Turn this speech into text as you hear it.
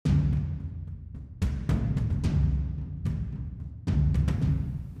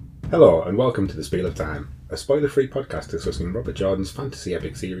Hello and welcome to The Spiel of Time, a spoiler-free podcast discussing Robert Jordan's fantasy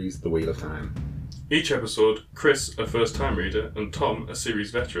epic series, The Wheel of Time. Each episode, Chris, a first-time reader, and Tom, a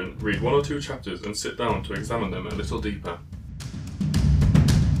series veteran, read one or two chapters and sit down to examine them a little deeper.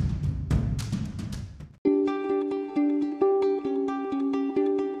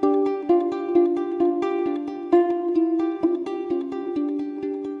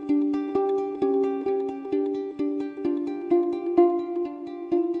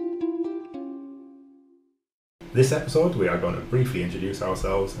 This episode we are going to briefly introduce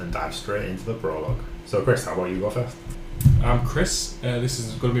ourselves and dive straight into the prologue. So Chris, how about you go first? I'm Chris. This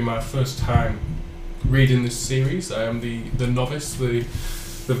is going to be my first time reading this series. I am the novice, the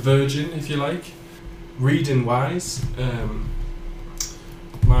virgin, if you like. Reading wise,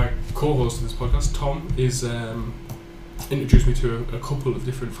 my co-host of this podcast, Tom, is introduced me to a couple of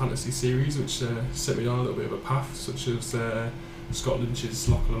different fantasy series which set me on a little bit of a path, such as Scott Lynch's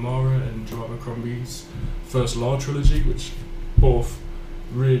Loch Lamora and Joe Abercrombie's First Law trilogy, which both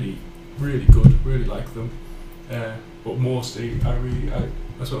really good, really like them. But mostly, I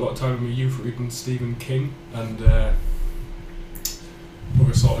spent a lot of time in my youth reading Stephen King and other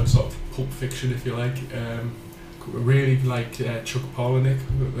sort of pulp fiction, if you like. Really like Chuck Palahniuk,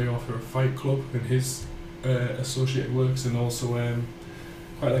 the author of Fight Club, and his associated works, and also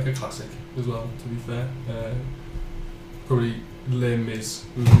quite like a classic as well, to be fair. Probably Les Mis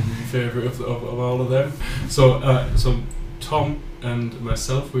would be my favourite of all of them. So Tom and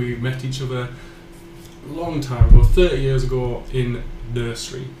myself, we met each other a long time ago, 30 years ago in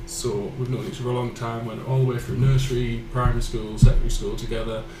nursery. So we've known each other a long time, went all the way through nursery, primary school, secondary school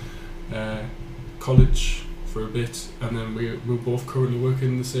together, college for a bit, and then we both currently work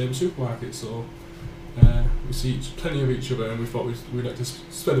in the same supermarket. So we see plenty of each other, and we thought we'd like to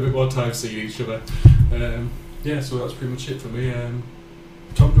spend a bit more time seeing each other. Yeah, so that's pretty much it for me.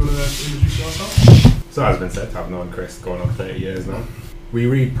 Tom, do you want to introduce yourself? So as been said, I've known Chris going on 30 years now. We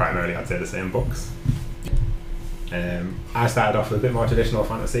read primarily, I'd say, the same books. I started off with a bit more traditional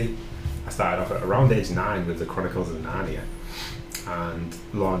fantasy. I started off at around age 9 with the Chronicles of Narnia, and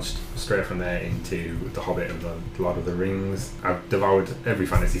launched straight from there into The Hobbit and the Lord of the Rings. I've devoured every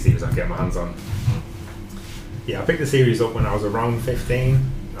fantasy series I can get my hands on. Yeah, I picked the series up when I was around 15.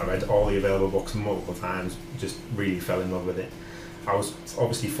 I read all the available books multiple times, just really fell in love with it. I was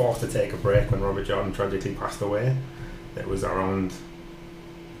obviously forced to take a break when Robert Jordan tragically passed away. It was after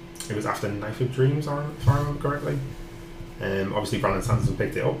Knife of Dreams, if I remember correctly. Obviously Brandon Sanderson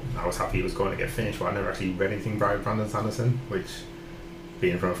picked it up. I was happy it was going to get finished, but I never actually read anything by Brandon Sanderson, which,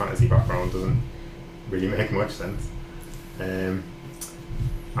 being from a fantasy background, doesn't really make much sense.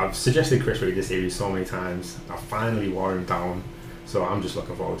 I've suggested Chris read the series so many times. I finally wore him down, so I'm just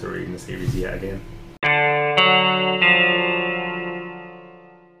looking forward to reading the series yet again.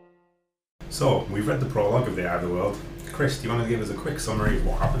 So, we've read the prologue of The Eye of the World. Chris, do you want to give us a quick summary of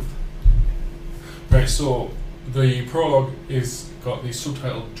what happened? Right, so the prologue is got the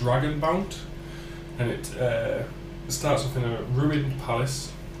subtitle Dragonbound, and it starts off in a ruined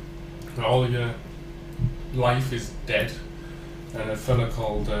palace where all your life is dead, and a fella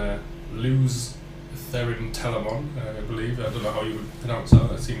called Luz Therin Telamon, I believe. I don't know how you would pronounce that.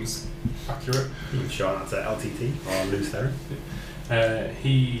 That seems accurate. I'm sure that's LTT or Luz Therin.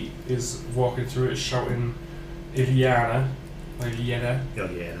 He is walking through it shouting Ilyana,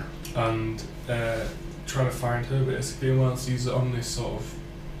 and trying to find her basically. Whilst he's on this sort of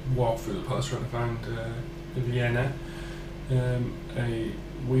walk through the palace trying to find Ilyana, a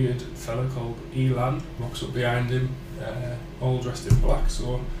weird fella called Elan walks up behind him, all dressed in black,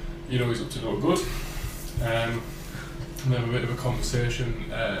 so you know he's up to no good. And they have a bit of a conversation.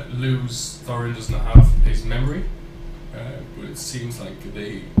 Luz Thorin does not have his memory, but it seems like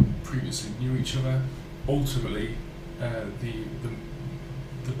they previously knew each other. Ultimately, the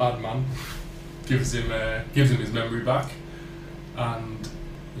bad man gives him his memory back, and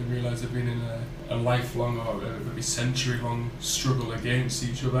they realise they've been in a lifelong or maybe century-long struggle against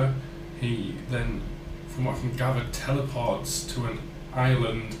each other. He then, from what I can gather, teleports to an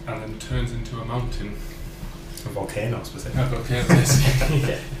island and then turns into a mountain. A volcano, specifically. A volcano, yes.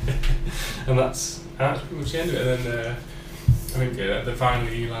 Yeah. And that's pretty much the end of it. And then I think then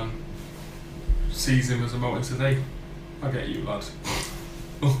finally Elan sees him as a mountain and says, "Hey, I'll get you, lad."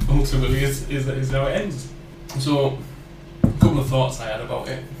 Ultimately is how it ends. So, a couple of thoughts I had about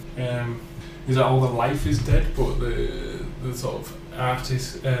it. Is that all the life is dead, but the sort of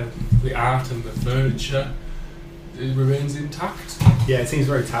artist, the art and the furniture, it remains intact. Yeah, it seems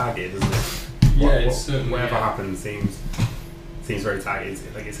very targeted, doesn't it? Yeah, it's certainly. Whatever happens seems very targeted.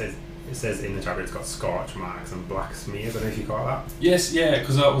 Like it says, it says in the chapter it's got scorch marks and black smears. I don't know if you caught that. Yes, yeah,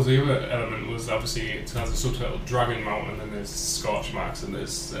 because that was the other element. Was obviously it has a subtitle Dragon Mountain, and then there's scorch marks, and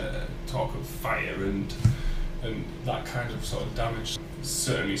there's talk of fire and that kind of sort of damage.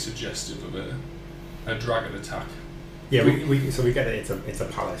 Certainly suggestive of a dragon attack. Yeah, we get it. It's a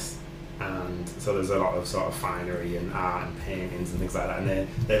palace, and so there's a lot of sort of finery and art and paintings and things like that, and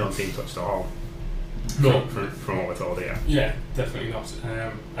they don't seem touched at all. No, from what we're told here. Yeah, definitely not.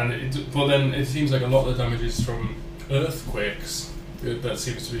 But then it seems like a lot of the damage is from earthquakes. That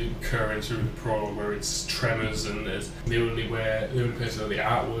seems to be occurring through the prologue, where it's tremors, and there's the only place where the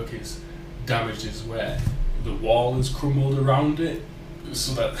artwork is damaged is where the wall is crumbled around it.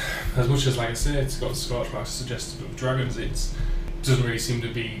 So that, as much as, like I say, it's got scorch marks suggestive of dragons, it doesn't really seem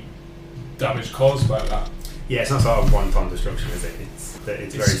to be damage caused by that. Yeah, it's not sort of wanton destruction, is it? It's very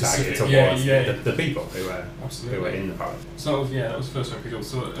targeted towards the people who were in the palace. So that was the first one we did.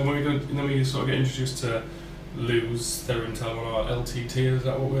 So and then we sort of get introduced to Luz Theron Talmor, or LTT. Is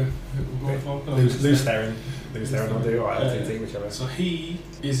that what we're going for? Luz Theron will do, or LTT, whichever. So he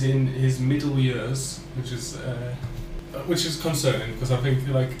is in his middle years, which is concerning, because I think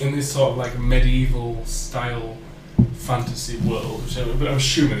like in this sort of like medieval style fantasy world, but I'm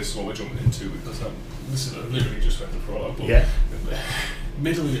assuming this is what we're jumping into, because this is literally just read the prologue. But yeah.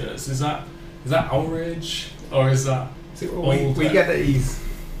 Middle years, is that our age, or is that we get that he's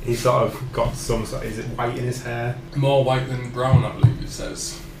sort of got some sort. Is it white in his hair? More white than brown, I believe it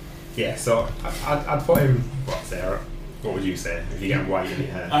says. Yeah, so I'd put him. Sarah? What would you say if you get white in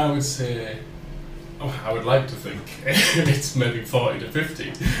your hair? I would say, I would like to think it's maybe 40 to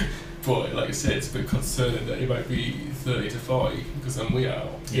 50, but like I say, it's a bit concerning that he might be 30 to 40, because then we are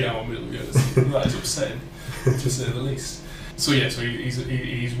in our middle years. That is upsetting, to say the least. So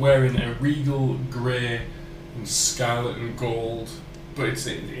he's wearing a regal grey and scarlet and gold, but it's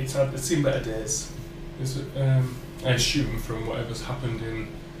seen better days. I assume from whatever's happened in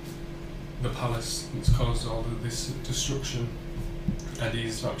the palace that's caused all of this destruction, and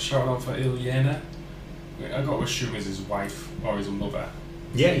he's like shouting out for Ilyena. I got to assume is his wife or his mother.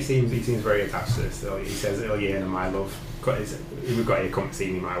 Yeah, he seems very attached to this. So he says, Ilyena, my love. We've got here, come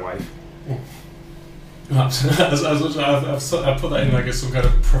see me, my wife. I've put that in like some kind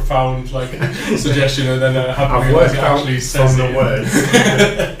of profound like suggestion, and then I haven't realised it actually says from the words.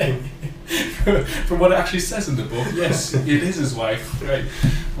 From what it actually says in the book, yes, it is his wife. Right?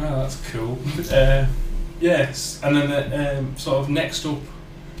 Well, that's cool. Yes, and then sort of next up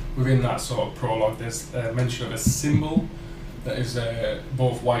within that sort of prologue, there's mention of a symbol that is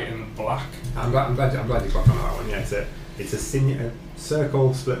both white and black. I'm glad you got on that one. Yeah, it's a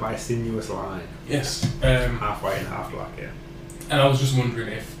circle split by a sinuous line. Yes. Half white and half black, yeah. And I was just wondering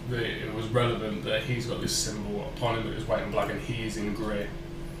if it was relevant that he's got this symbol upon him that is white and black, and he's in grey.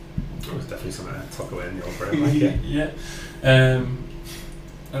 It was definitely something to tuck away in the old brain, like, yeah. Yeah.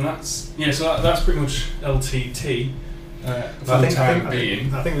 And that's that's pretty much LTT for the time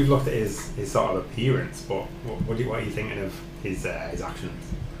being. I think we've looked at his sort of appearance, but what are you thinking of his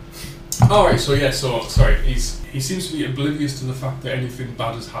actions? Alright, sorry, he seems to be oblivious to the fact that anything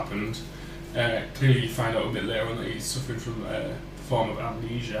bad has happened. Clearly you find out a bit later on that he's suffering from a form of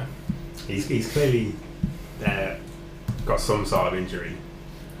amnesia. He's clearly got some sort of injury.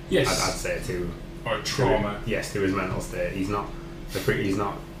 Yes. I'd say or a trauma. Yes, to his mental state. He's not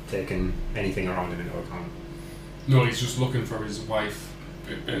taking anything around him into account. No, he's just looking for his wife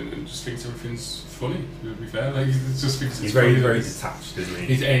and just thinks everything's funny, to be fair. Like, he just thinks he's very detached, isn't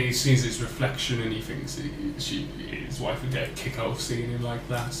he? He sees his reflection and he thinks his wife would get a kick out of seeing him like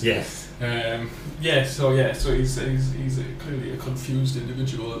that. Yes. So he's clearly a confused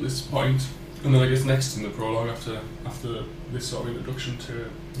individual at this point. And then I guess next in the prologue, after this sort of introduction to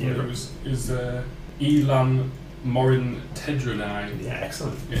is Elan Morin Tedronai. Yeah,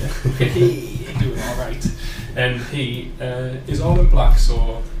 excellent. Yeah, doing all right. And he is all in black,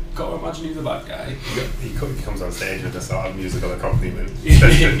 so got to imagine he's a bad guy. He comes on stage with a sort of musical accompaniment. Yeah,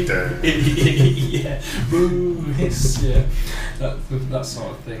 woo, hiss, yeah, that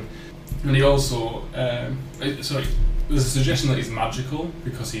sort of thing. And he also, there's a suggestion that he's magical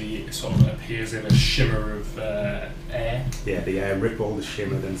because he sort of appears in a shimmer of air. Yeah, the air rippled,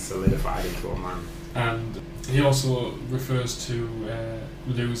 shimmered, and solidified into a man. And he also refers to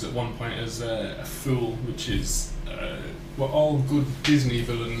Luz at one point as a fool, which is what all good Disney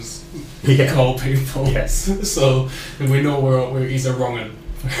villains call people. Yes. So we know where he's a wrong-un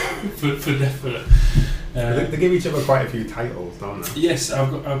for definite. They give each other quite a few titles, don't they? Yes,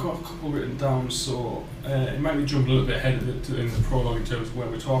 I've got a couple written down, so it might be jumping a little bit ahead of it in the prologue in terms of where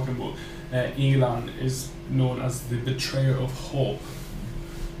we're talking, but Elan is known as the Betrayer of Hope.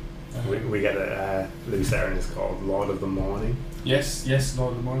 we get that Lews Therin is called Lord of the Morning. Yes,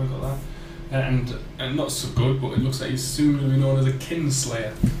 Lord of the Morning got that. And not so good, but it looks like he's soon going to be known as a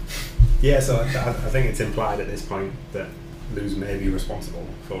Kinslayer. Yeah, so I think it's implied at this point that Lews may be responsible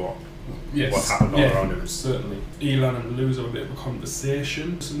for what's happened all around him. Certainly. Elan and Lews have a bit of a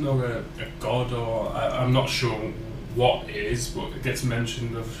conversation. It's not a god, or I'm not sure what it is, but it gets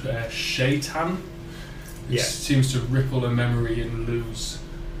mentioned of Shaitan. It seems to ripple a memory in Lews.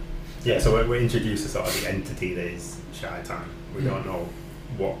 Yeah, so we're introduced to sort of the entity that is Shaitan. We don't know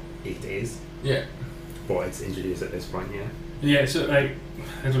what it is. Yeah. But it's introduced at this point, yeah. Yeah, so like,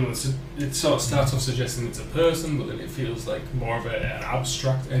 I don't know, it sort of starts off suggesting it's a person, but then it feels like more of an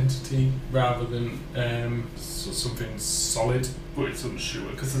abstract entity rather than something solid, but it's unsure,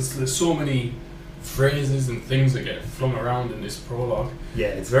 because there's so many phrases and things that get flung around in this prologue. Yeah,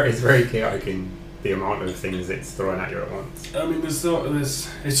 it's very chaotic in the amount of things it's throwing at you at once. I mean,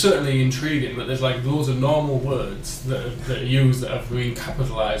 it's certainly intriguing, but there's like loads of normal words that are used that have been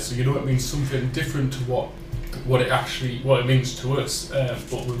capitalised, so you know it means something different to what it means to us,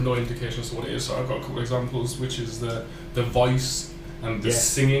 but with no indication as to what it is. So I've got a couple of examples, which is the voice and the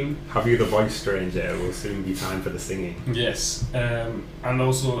singing. Have you the voice, stranger? It will soon be time for the singing. Yes, and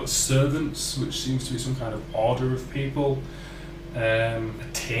also servants, which seems to be some kind of order of people. A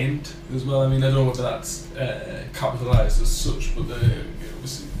taint as well. I mean, I don't know whether that's capitalised as such, but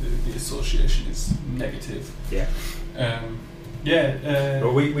obviously the association is negative. Yeah.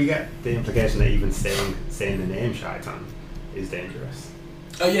 But we get the implication that even saying the name Shaitan is dangerous.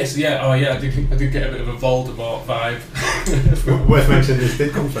 Oh yes, yeah. Oh yeah. I did get a bit of a Voldemort vibe. Worth mentioning, this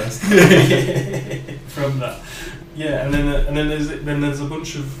did come first. From that. Yeah, and then there's a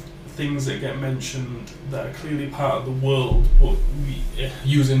bunch of things that get mentioned that are clearly part of the world, but we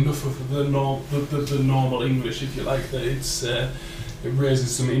use enough of the normal English, if you like, that it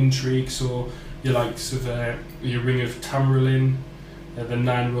raises some intrigue. So your likes of your Ring of Tamriel, the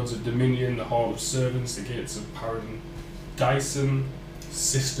Nine Rods of Dominion, the Hall of Servants, the Gates of Paradison,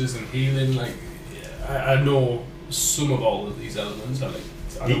 Sisters and Healing. Like, I know some of all of these elements.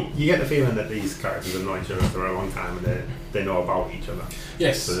 You get the feeling that these characters have known each other for a long time and they know about each other.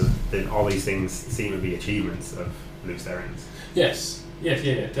 Yes. So then all these things seem to be achievements of Lews Therin's. Yes.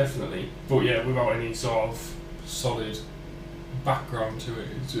 Yeah, definitely. But yeah, without any sort of solid background to it.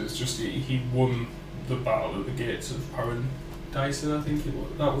 It's just he won the battle at the Gates of Paradison, I think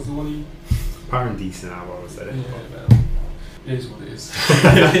that was the one he... Paradison, I've always said it. Yeah, well, it is what it is.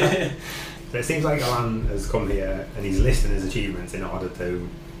 So it seems like Elan has come here and he's listing his achievements in order to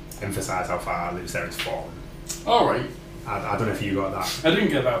emphasise how far Lews Therin's fallen. Alright. I don't know if you got that. I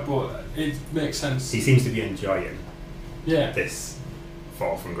didn't get that, but it makes sense. He seems to be enjoying this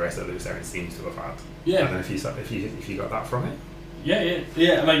fall from grace that Lews Therin seems to have had. Yeah. I don't know if you got that from it.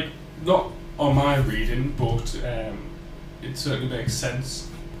 Yeah. Like, not on my reading, but it certainly makes sense.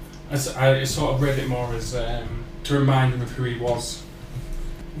 I sort of read it more as to remind him of who he was,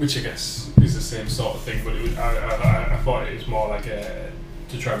 which I guess is the same sort of thing. But I thought it was more like to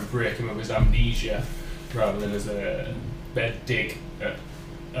try and break him of his amnesia, rather than as a dig at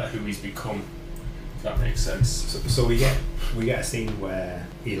who he's become. If that makes sense. So we get a scene where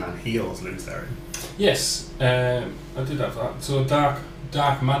Elan heals Lews Therin. Yes, I did have that. So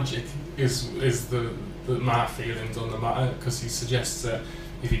dark magic is my feelings on the matter, because he suggests that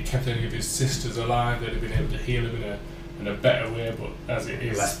if he kept any of his sisters alive, they'd have been able to heal him in a better way. But as it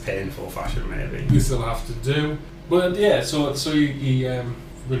is, less painful fashion, maybe. We still have to do. But yeah, so he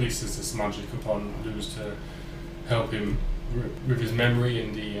releases this magic upon Lews to help him with his memory,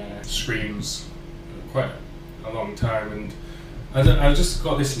 and he screams quite a long time. And I just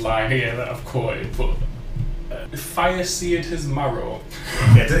got this line here that I've quoted, but fire seared his marrow.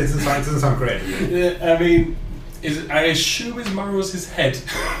 Yeah, it doesn't sound great. I mean, I assume his marrow's his head.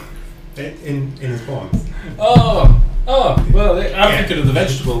 In his bones. Oh, well, I'm thinking of the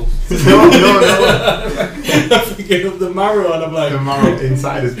vegetable. No. I'm thinking of the marrow, and I'm like... The marrow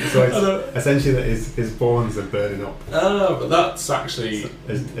inside his... So it's essentially that his bones are burning up. Oh, but that's actually...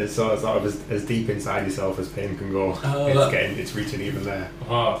 As as deep inside yourself as pain can go. It's reaching even there.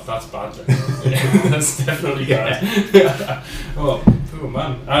 Oh, that's bad. Yeah, that's definitely bad. Oh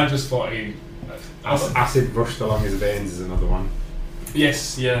man, I just thought he... Acid rushed along his veins is another one.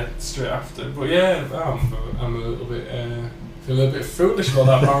 Yes, yeah, straight after. But yeah, I'm a little bit feel a little bit foolish about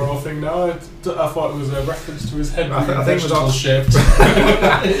that marrow thing now. I thought it was a reference to his head. I think it was shaped.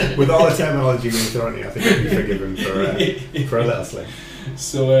 With all the terminology being thrown at you, I think you'd be forgiven for a little slip.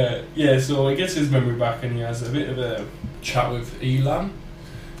 So so he gets his memory back, and he has a bit of a chat with Elan,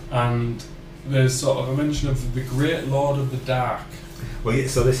 and there's sort of a mention of the Great Lord of the Dark. Well, yeah,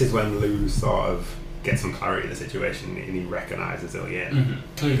 so this is when Lou sort of gets some clarity in the situation and he recognises Ilyena.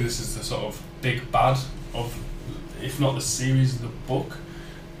 Clearly, this is the sort of big bad of, if not the series, the book.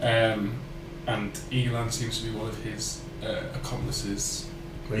 And Elan seems to be one of his accomplices.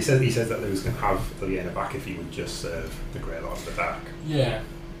 Well, he says that Lou's going to have Ilyena back if he would just serve the Grey Lord of the Dark. Yeah.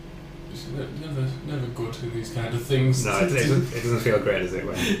 It's never good in these kind of things. No, it doesn't feel great, does it,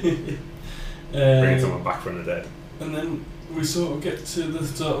 when bringing someone back from the dead. And then we sort of get to the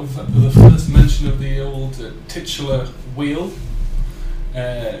sort of the first mention of the old titular wheel.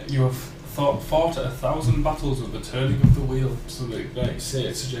 You have fought at 1,000 battles with the turning of the wheel. So, like you say,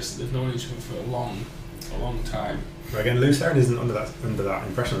 it suggests that they've known each other for a long time. But again, Lou Theron isn't under that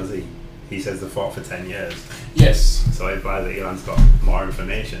impression, is he? He says they fought for 10 years. Yes. So it implies that Elan's got more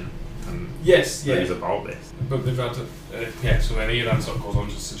information than Lou's about this. But they've had, so then Elan sort of goes on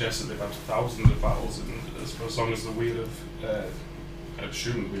to suggest that they've had thousands of battles, and as long as the Wheel of, I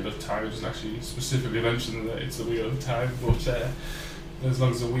assume the Wheel of Time, it doesn't actually specifically mention that it's the Wheel of Time, but as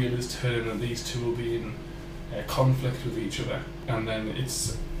long as the wheel is turning, and these two will be in conflict with each other. And then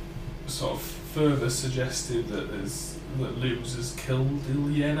it's sort of further suggested that Luz has killed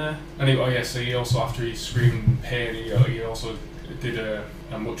Ilyena. And so he also, after he screamed in pain, he also did a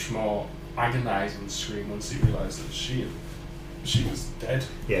much more agonising scream once he realised that she was dead.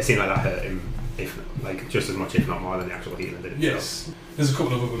 Yeah, it seemed like that hurt him, just as much, if not more, than the actual healing did itself. Yes. There's a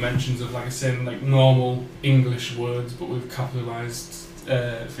couple of other mentions of, like I said, like normal English words, but with capitalised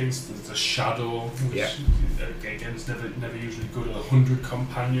things. There's a shadow, which again is never usually good. 100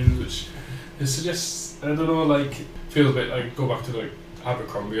 companions, which it suggests, I don't know, like feels a bit like, go back to like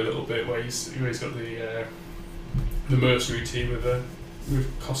Abercrombie a little bit, where he's got the mercenary team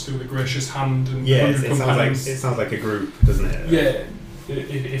with Costa with a gracious hand and 100 companions. It sounds like a group, doesn't it? Yeah,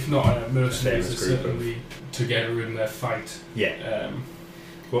 if not mercenaries, are certainly together in their fight. Yeah.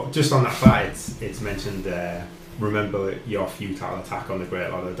 Well, just on that fight, it's mentioned. Remember your futile attack on the Great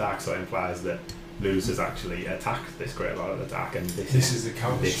Lord of the Dark, so it implies that Luz has actually attacked this Great Lord of the Dark, and this is the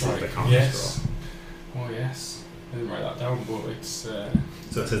counter strike. Yes. Oh yes. I didn't write that down, but it's. So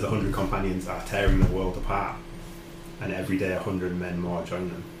it says the 100 companions are tearing the world apart, and every day 100 men more join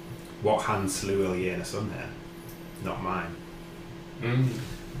them. What hand slew Ilyena's son here? Not mine.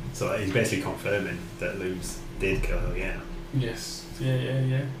 So he's basically confirming that Luz did kill Ilyena. Yes.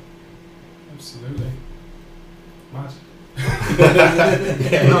 Yeah. Absolutely. Mad.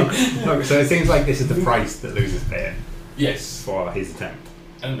 No, so it seems like this is the price that Luz is paying. Yes. For his attempt.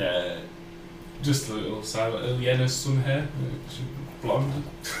 And just a little side, Ilyena's son here, blonde.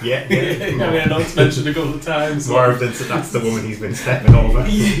 Yeah. I know it's mentioned a couple of times. More evidence that that's the woman he's been stepping over.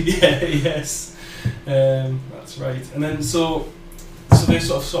 Yes. That's right. And then so they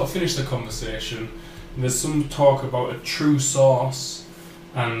sort of finish the conversation. And there's some talk about a true source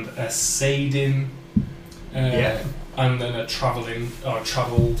and a Saidin. And then a travelled with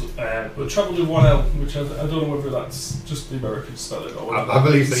one L, which I don't know whether that's just the American spelling or whether I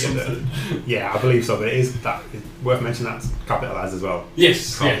believe so. something. Yeah, I believe so, but it's worth mentioning that's capitalised as well.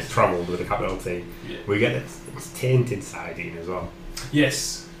 Yes, Travelled with a capital T. Yeah. We get it's tainted Saidin as well.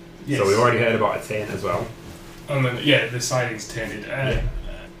 Yes. So we've already heard about a taint as well. And then the Saidin's tainted.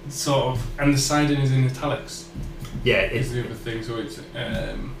 Sort of, and the Saidin is in italics. Yeah, is the other thing. So it's.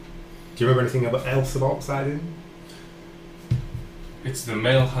 Do you remember anything else about Saidin? It's the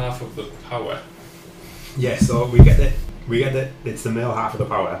male half of the power. Yeah, so we get that it's the male half of the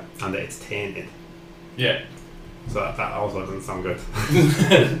power and that it's tainted. Yeah. So that also doesn't sound good.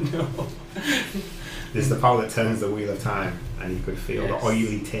 No. It's the power that turns the wheel of time, and you could feel the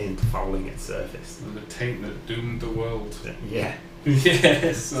oily taint fouling its surface. And the taint that doomed the world. Yeah.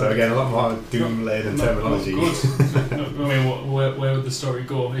 Yes. So again, a lot more doom-laden terminology. Not good. I mean, where would the story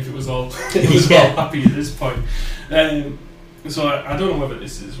go if it was all all happy at this point? So I don't know whether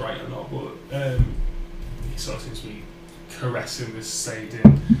this is right or not, but he sort of seems to be caressing this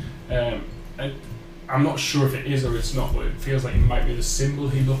Saidin. I'm not sure if it is or it's not, but it feels like it might be the symbol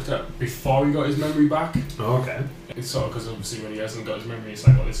he looked at before he got his memory back. Oh, okay. It's sort of because obviously when he hasn't got his memory, it's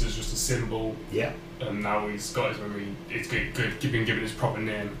like, well, this is just a symbol. Yeah. And now he's got his memory. It's been given his proper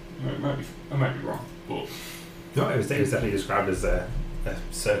name. I might be wrong, but no, it was definitely described as a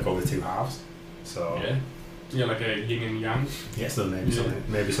circle with two halves. So yeah, like a yin and yang. Yeah, so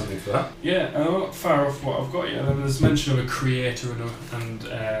maybe something for that. Yeah, I'm not far off what I've got yet. And there's mention of a creator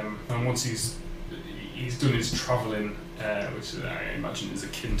and once he's done his travelling, which I imagine is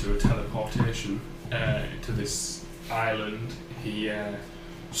akin to a teleportation to this island, he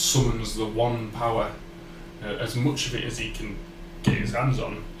summons the one power, as much of it as he can get his hands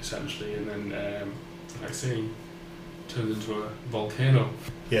on, essentially, and then, like I say, turns into a volcano.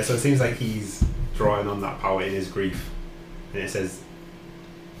 Yeah, so it seems like he's drawing on that power in his grief. And it says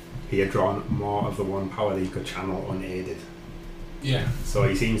he had drawn more of the one power that he could channel unaided. Yeah. So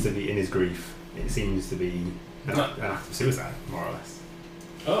he seems to be, in his grief, it seems to be an act of suicide, more or less.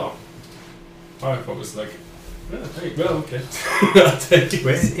 Oh. I thought it was like, well, okay. I'll take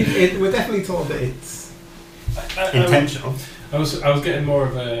it. We're definitely told that it's intentional. I was getting more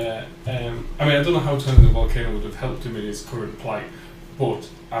of a. I mean, I don't know how turning the volcano would have helped him in his current plight, but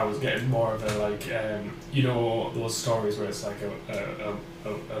I was getting more of a like, you know, those stories where it's like a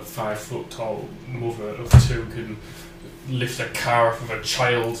 5 foot tall mother of 2 can lift a car off of a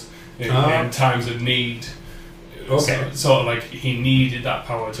child in times of need. Okay. So, sort of like he needed that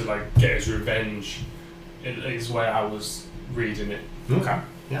power to like get his revenge. Is where I was reading it. Okay.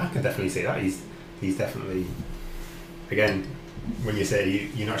 Yeah, I can definitely see that. He's definitely, again, when you say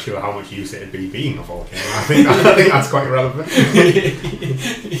you're not sure how much use it'd be being a volcano, I think that's quite relevant.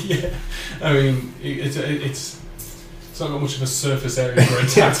 Yeah, I mean it's not got much of a surface area for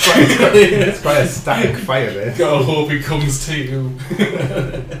it. It's quite a static fire there. Gotta hope he comes to you.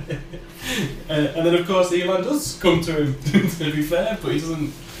 And then of course Elon does come to him. To be fair, but he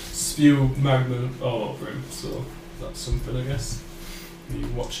doesn't spew magma all over him, so that's something, I guess. He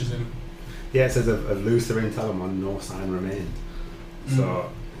watches him. Yeah, it says of Lutheran Telemon, no sign remained.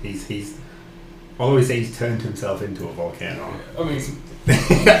 So he's although he says he's turned himself into a volcano. I mean,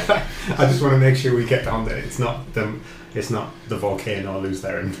 I just want to make sure we get down there. It's not the volcano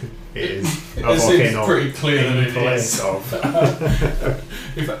Lutheran. It is a volcano. It's pretty clear that it place is. Of.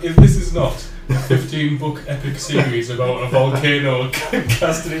 if this is not a 15-book epic series about a volcano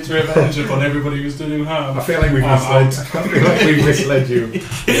casting its revenge upon everybody who's done him harm, I feel like we've misled you.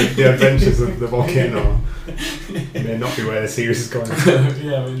 The adventures of the volcano may not be where the series is going.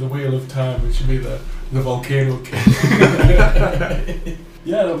 Yeah, I mean the Wheel of Time, it should be the volcano king.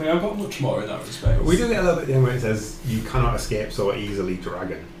 Yeah, I don't think I've got much more in that respect. We do get a little bit in where it says you cannot escape so easily,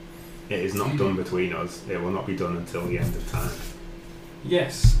 dragon. It is not done between us. It will not be done until the end of time.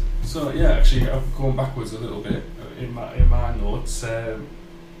 Yes. So yeah, actually, I'm going backwards a little bit in my notes.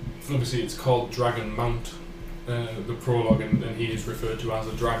 Obviously, it's called Dragon Mount, the prologue, and he is referred to as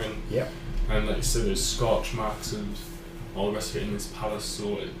a dragon. Yep. And like you said, there's scorch marks and all the rest of it in this palace.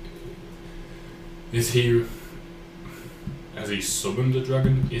 So, has he summoned a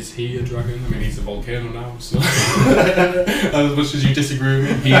dragon? Is he a dragon? I mean, he's a volcano now, so as much as you disagree with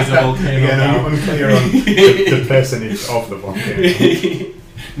him, he is a volcano now. I'm unclear on the personage of the volcano.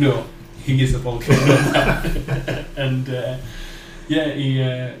 No, he is a volcano now. And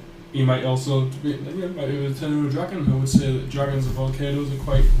he might also be a turn of a dragon. I would say that dragons and volcanoes are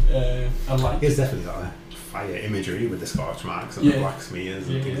quite alike. There's definitely got a fire imagery with the scorch marks and the black smears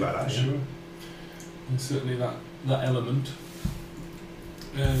and things like that. Sure. And certainly that element.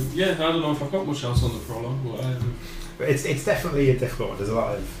 I don't know if I've got much else on the prologue, but it's definitely a difficult one. There's a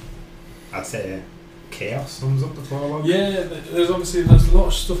lot of, I'd say, chaos sums up the prologue. Yeah, there's a lot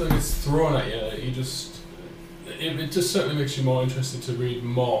of stuff that gets thrown at you. It just certainly makes you more interested to read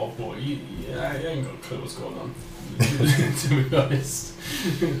more, but you ain't got a clue what's going on, to be honest.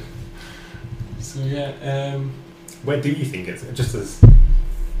 So yeah. Where do you think it's, just as,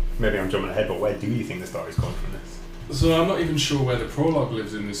 maybe I'm jumping ahead, but where do you think the story's going from this? So I'm not even sure where the prologue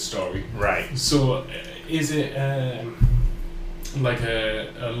lives in this story. Right. So is it like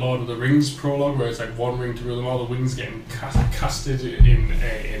a Lord of the Rings prologue where it's like one ring to rule them all, the wings getting casted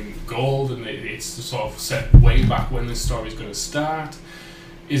in gold, and it's sort of set way back when this story's going to start?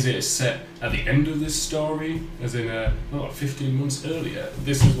 Is it set at the end of this story, as in 15 months earlier?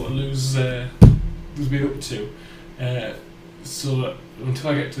 This is what Lou's been up to. So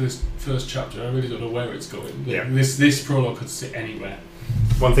until I get to this first chapter, I really don't know where it's going. Yeah. This prologue could sit anywhere.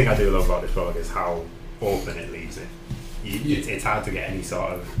 One thing I do love about this prologue is how open it leaves it. It's hard to get any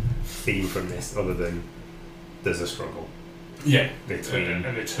sort of theme from this other than there's a struggle. Yeah, between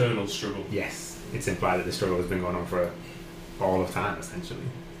an eternal struggle. Yes, it's implied that the struggle has been going on for all of time, essentially.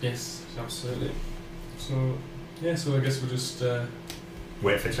 Yes, absolutely. So I guess we'll just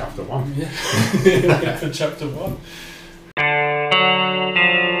wait for chapter 1. Yeah, wait for chapter 1.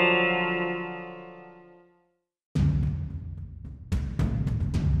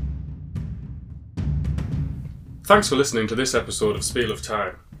 Thanks for listening to this episode of Spiel of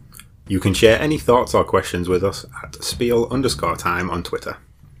Time. You can share any thoughts or questions with us at spiel_time on Twitter.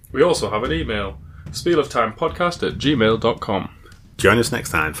 We also have an email, spieloftimepodcast@gmail.com. Join us next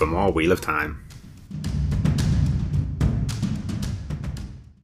time for more Wheel of Time.